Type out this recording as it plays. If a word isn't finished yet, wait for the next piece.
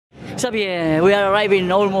Xavier, we are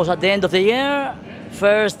arriving almost at the end of the year.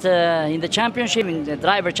 First in the championship, in the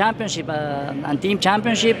driver championship and team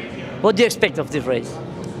championship. What do you expect of this race?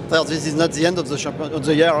 Well, this is not the end of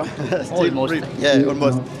the year. Almost. Yeah,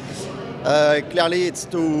 almost. Clearly, it's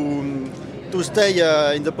to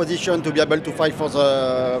stay in the position to be able to fight for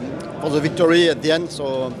the victory at the end.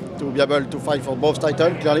 So to be able to fight for both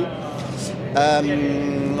titles, clearly.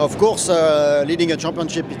 Of course, leading a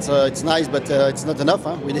championship, it's nice, but it's not enough.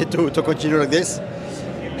 Huh? We need to continue like this.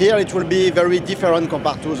 Here it will be very different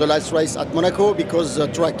compared to the last race at Monaco because the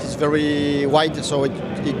track is very wide, so it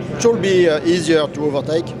should be easier to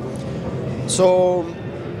overtake. So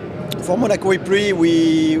for Monaco E-Prix,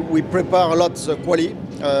 we prepare a lot the quali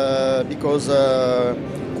because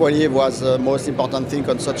quali was the most important thing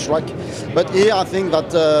on such track. But here I think that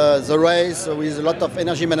the race with a lot of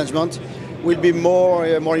energy management will be more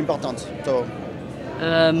important. So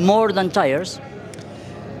More than tires?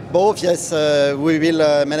 Both, yes. We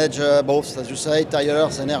will manage both, as you say,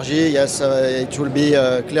 tires, energy. Yes, it will be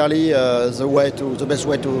clearly the best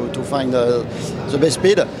way to find the best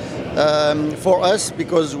speed. For us,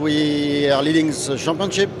 because we are leading the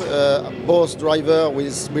championship, both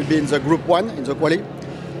drivers will be in the group 1 in the quali,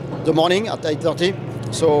 the morning at 8:30.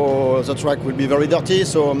 So the track will be very dirty.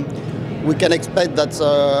 So we can expect that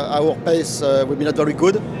our pace will be not very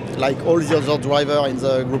good, like all the other drivers in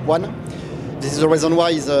the group 1. This is the reason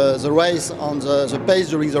why the race and the pace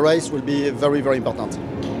during the race will be very, very important.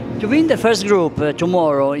 To win the first group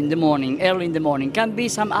tomorrow in the morning, early in the morning, can be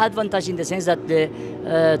some advantage in the sense that the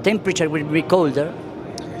temperature will be colder.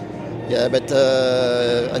 Yeah, but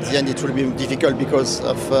at the end it will be difficult because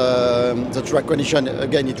of the track condition.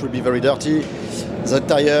 Again, it will be very dirty. The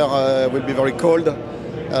tire will be very cold.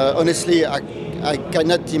 Honestly, I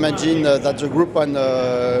cannot imagine that the group 1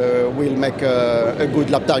 will make a good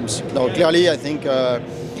lap times. No, clearly, I think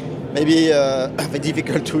maybe very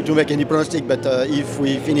difficult to make any pronostic. But if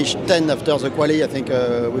we finish 10 after the quali, I think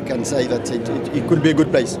we can say that it could be a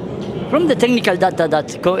good place. From the technical data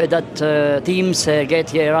that teams get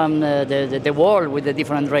here around the world with the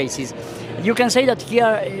different races, you can say that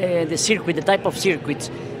here the circuit, the type of circuit,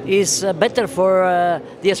 is better for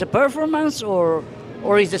the performance, or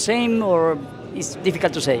is the same, or it's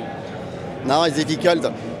difficult to say? No, it's difficult.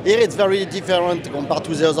 Here it's very different compared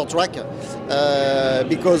to the other track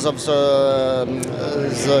because of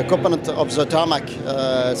the component of the tarmac.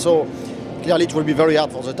 So clearly it will be very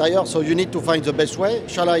hard for the tire. So you need to find the best way.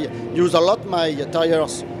 Shall I use a lot my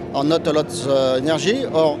tires or not a lot energy,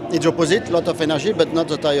 or it's opposite, a lot of energy but not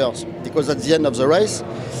the tires? Because at the end of the race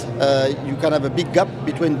you can have a big gap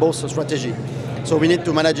between both strategy. So we need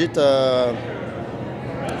to manage it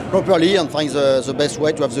properly and find the best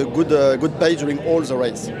way to have the good pace during all the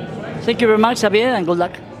race. Thank you very much, Xavier, and good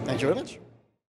luck. Thank you very much.